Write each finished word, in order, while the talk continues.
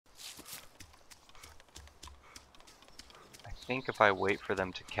think if I wait for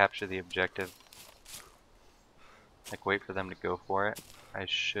them to capture the objective, like wait for them to go for it, I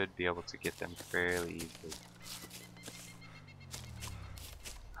should be able to get them fairly easily.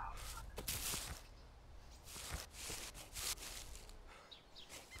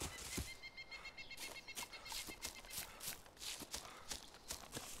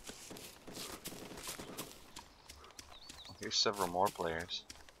 Here's several more players.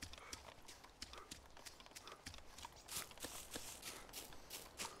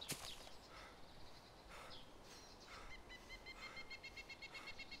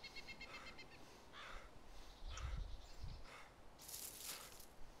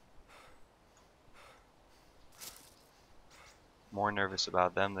 More nervous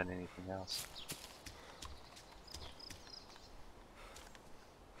about them than anything else.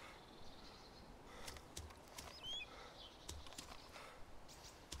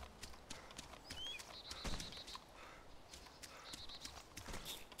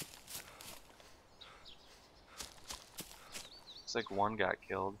 Looks like one got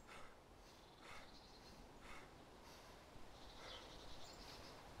killed.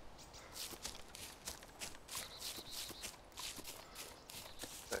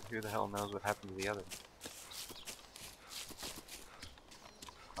 But who the hell knows what happened to the other?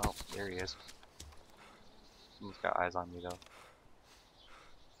 Oh, there he is. Someone's got eyes on me though.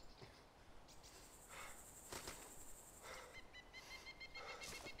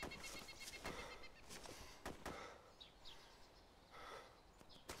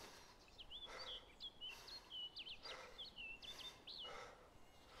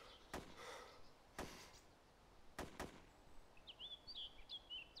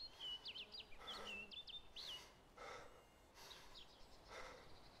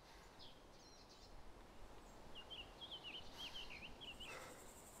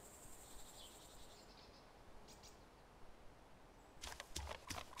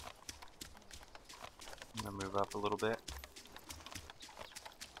 I'm gonna move up a little bit.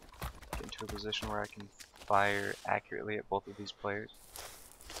 Get into a position where I can fire accurately at both of these players.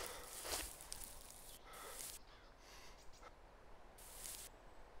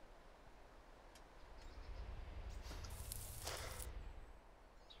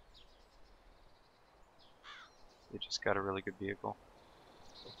 They just got a really good vehicle.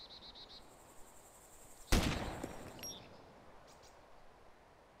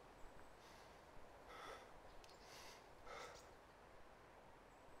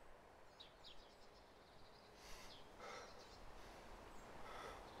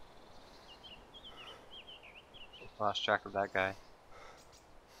 Lost track of that guy.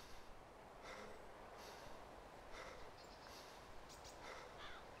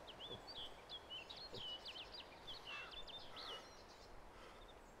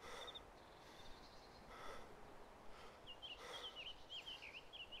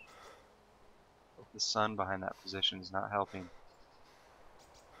 The sun behind that position is not helping.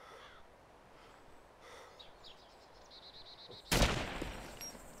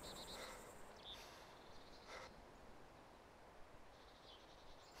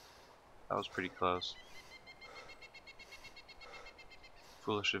 That was pretty close.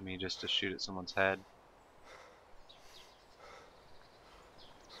 Foolish of me just to shoot at someone's head.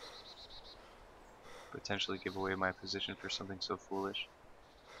 Potentially give away my position for something so foolish.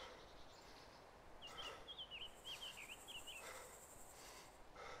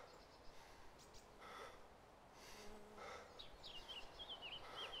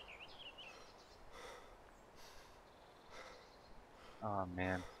 Oh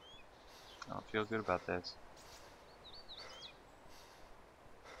man, I don't feel good about this.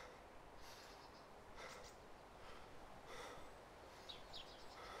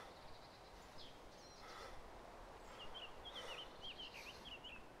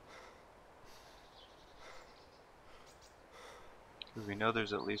 Because we know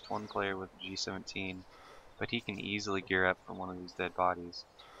there's at least one player with a G17, but he can easily gear up from one of these dead bodies.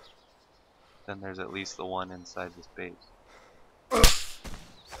 Then there's at least the one inside this base.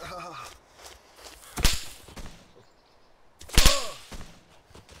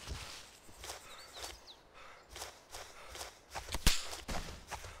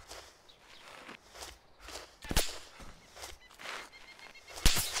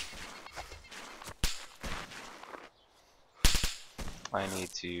 I need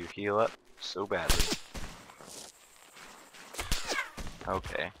to heal up so badly.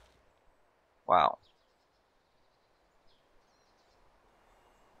 Okay. Wow.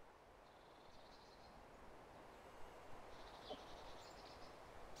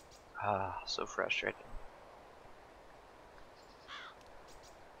 Ah, so frustrating.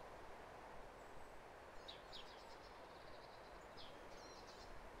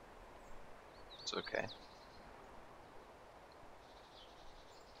 It's okay.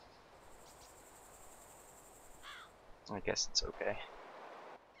 I guess it's okay.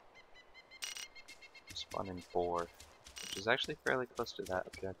 Spawn in 4, which is actually fairly close to that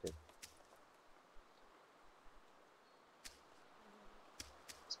objective.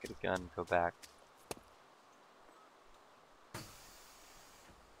 Let's get a gun, go back.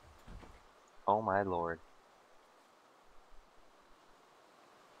 Oh my lord.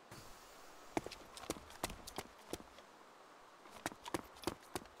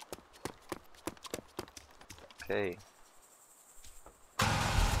 Okay.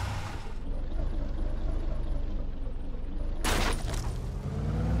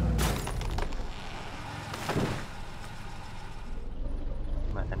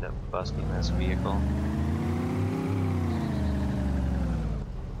 I'm gonna end up busting this vehicle.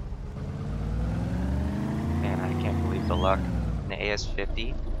 Man, I can't believe the luck. An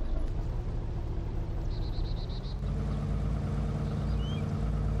AS-50?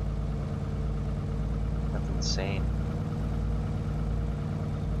 That's insane.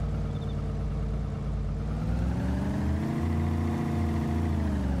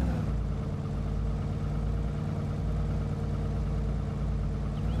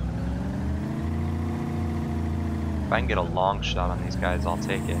 If I can get a long shot on these guys, I'll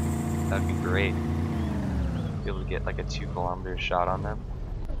take it. That'd be great. Be able to get like a 2-kilometer shot on them.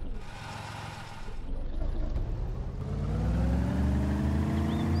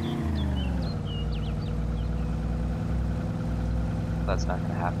 That's not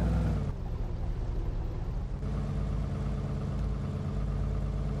gonna happen.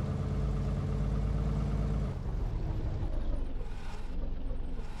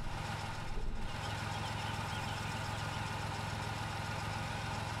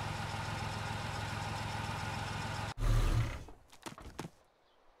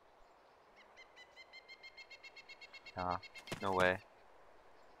 Nah, no way.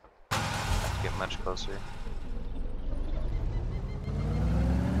 Have to get much closer.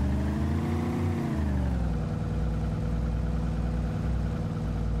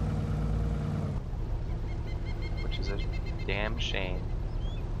 Which is a damn shame.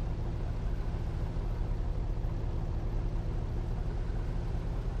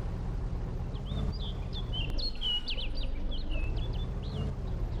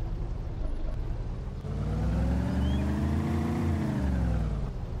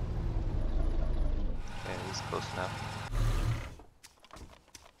 Close enough.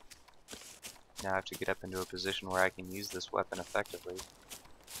 Now I have to get up into a position where I can use this weapon effectively.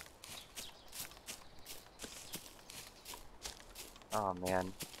 Oh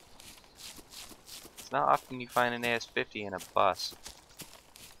man. It's not often you find an AS-50 in a bus.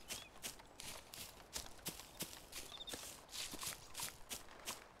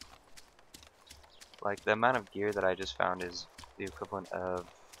 Like, the amount of gear that I just found is the equivalent of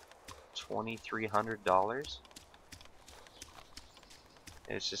 $2,300.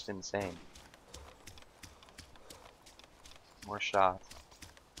 It's just insane. More shots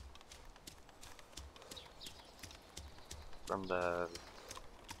from the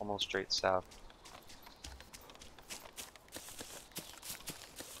almost straight south.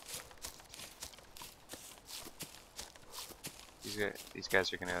 These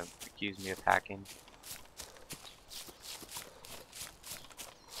guys are gonna accuse me of hacking.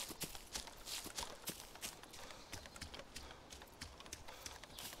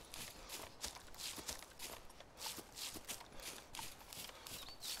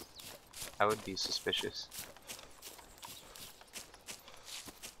 I would be suspicious.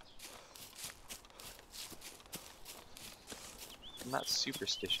 I'm not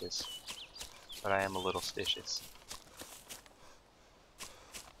superstitious, but I am a little stitious.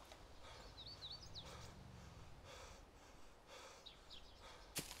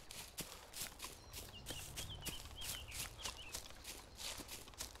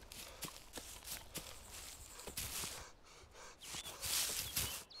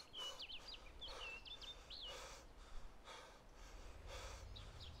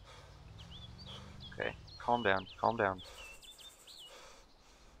 Okay, calm down, calm down.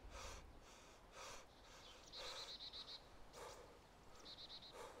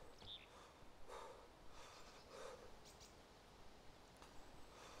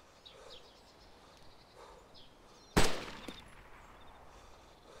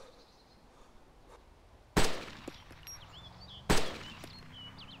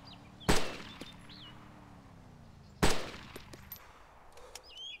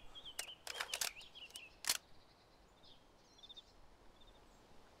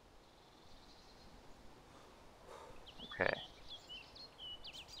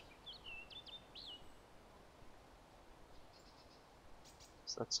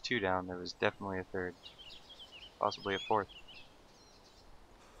 That's 2 down. There was definitely a third. Possibly a fourth.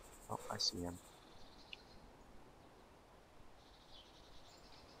 Oh, I see him.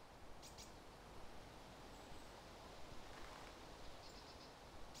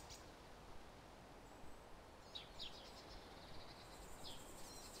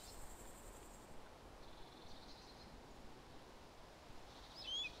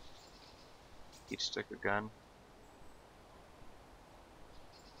 Each stick a gun.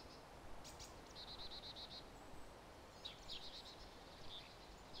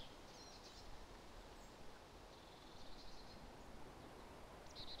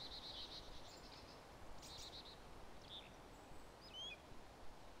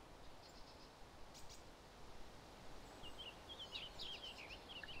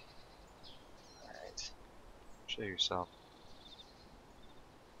 Alright. Show yourself.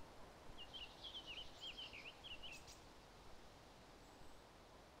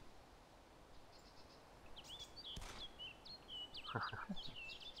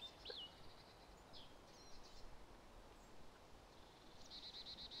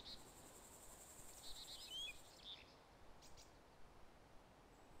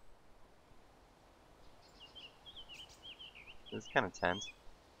 This is kind of tense.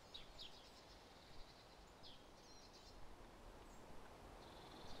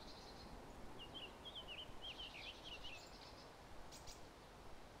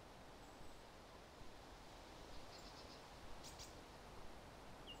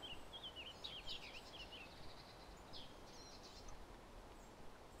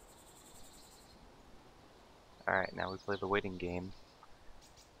 Alright, now we play the waiting game.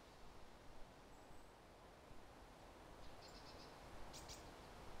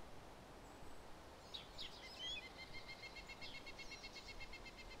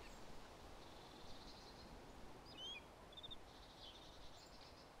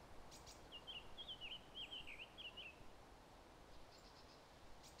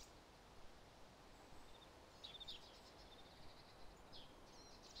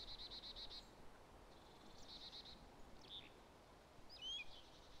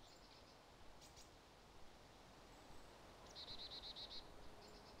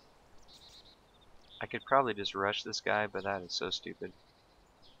 I could probably just rush this guy, but that is so stupid.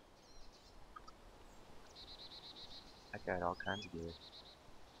 That guy had all kinds of gear.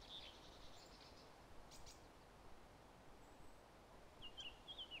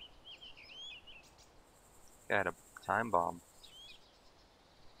 Guy had a time bomb.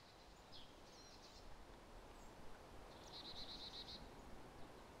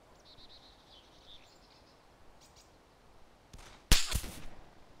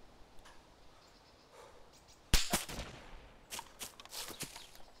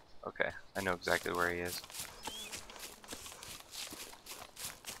 Okay, I know exactly where he is.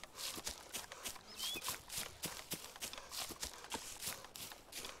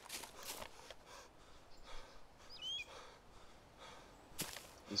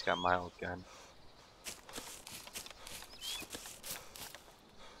 He's got my old gun.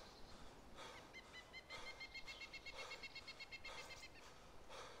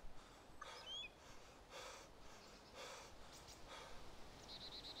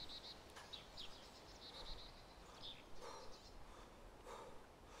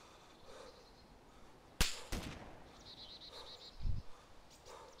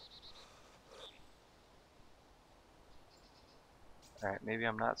 Alright, maybe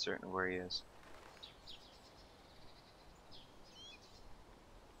I'm not certain where he is.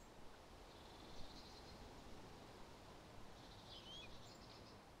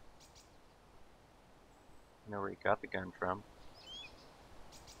 I know where he got the gun from.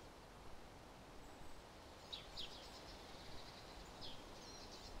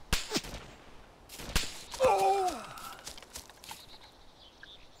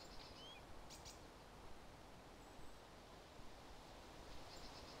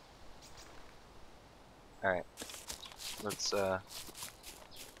 Alright, let's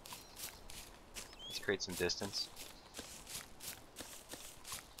create some distance.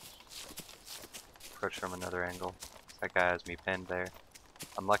 Approach from another angle. That guy has me pinned there.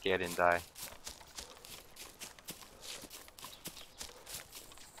 I'm lucky I didn't die.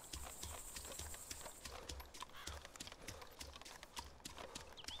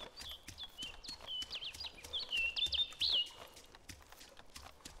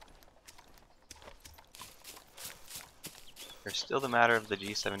 There's still the matter of the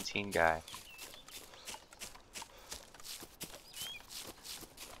G17 guy.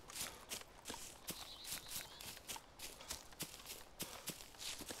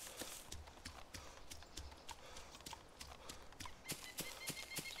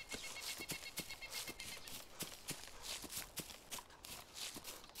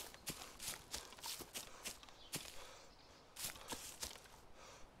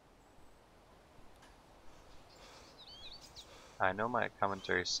 I know my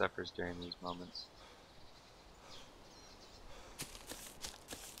commentary suffers during these moments.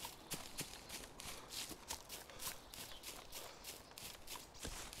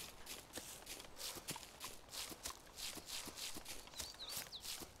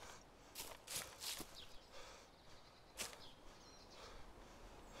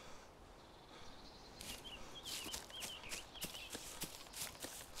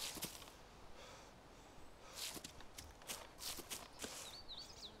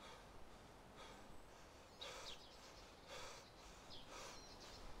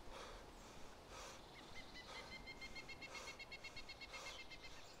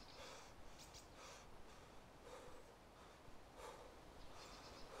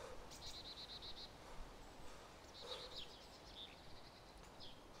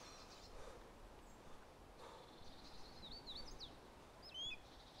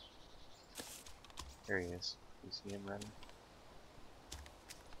 There he is. You see him running?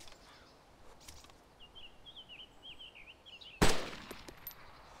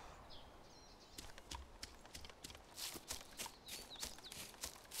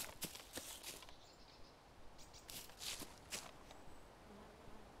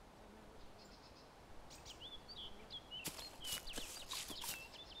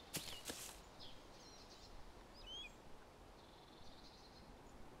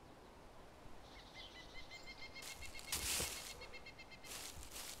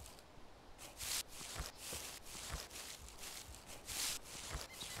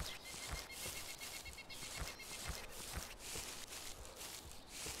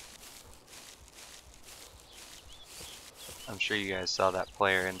 I'm sure you guys saw that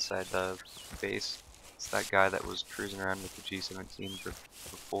player inside the base. It's that guy that was cruising around with the G17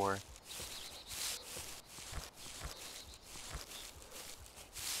 before.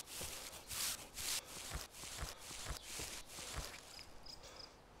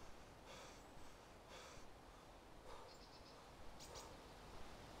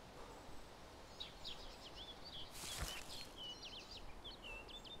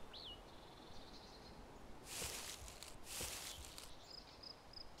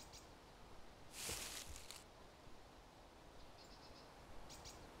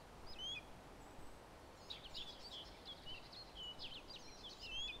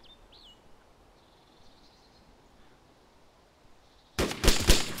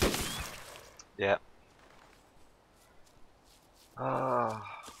 Yeah.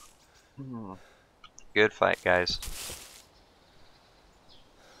 Good fight, guys.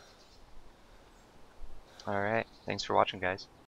 Alright, thanks for watching, guys.